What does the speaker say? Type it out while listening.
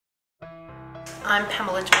I'm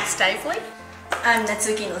Pamela Joy-Stavely. I'm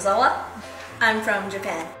Natsuki Nozawa. I'm from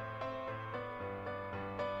Japan.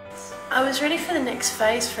 I was ready for the next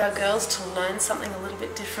phase for our girls to learn something a little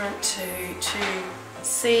bit different, to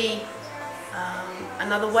see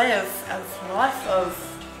another way of life, of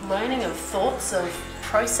learning, of thoughts, of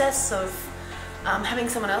process, of having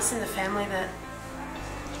someone else in the family that,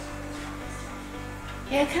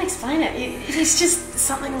 yeah, I can't explain it. It is just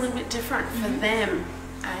something a little bit different for them,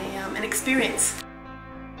 an experience.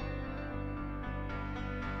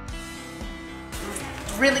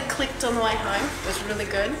 Really clicked on the way home. It was really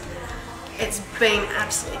good. It's been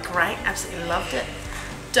absolutely great. Absolutely loved it.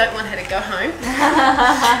 Don't want her to go home.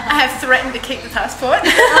 I have threatened to keep the passport.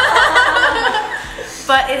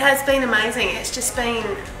 But it has been amazing. It's just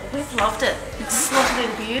been, we've loved it. It's slotted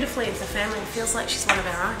in beautifully into the family. It feels like she's one of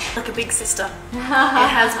our own. Like a big sister. It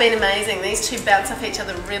has been amazing. These two bounce off each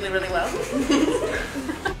other really, really well.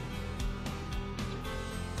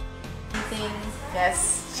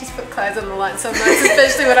 Yes, she's put clothes on the lights on those,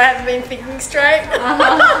 especially when I haven't been thinking straight.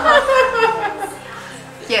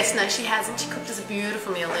 Yes, no, she hasn't. She cooked us a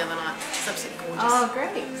beautiful meal the other night. It's absolutely gorgeous. Oh,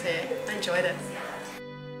 great. So, yeah, I enjoyed it. Yeah.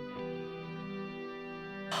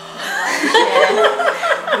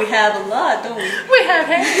 We have a lot, don't we? We have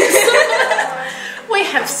hands. We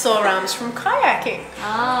have sore arms from kayaking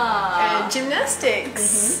and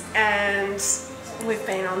gymnastics, and we've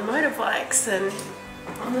been on motorbikes and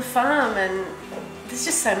on the farm, and there's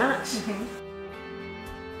just so much.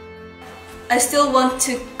 I still want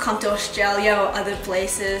to come to Australia or other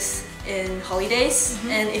places in holidays,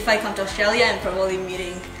 and if I come to Australia, I'm probably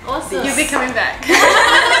meeting. Awesome. You'll be coming back.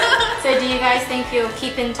 So do you guys think you'll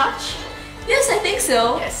keep in touch? Yes, I think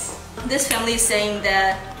so. Yes. This family is saying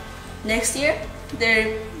that next year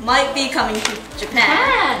they might be coming to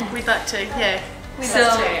Japan. We'd like to, yeah. So,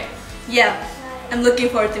 yeah, I'm looking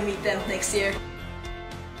forward to meet them next year.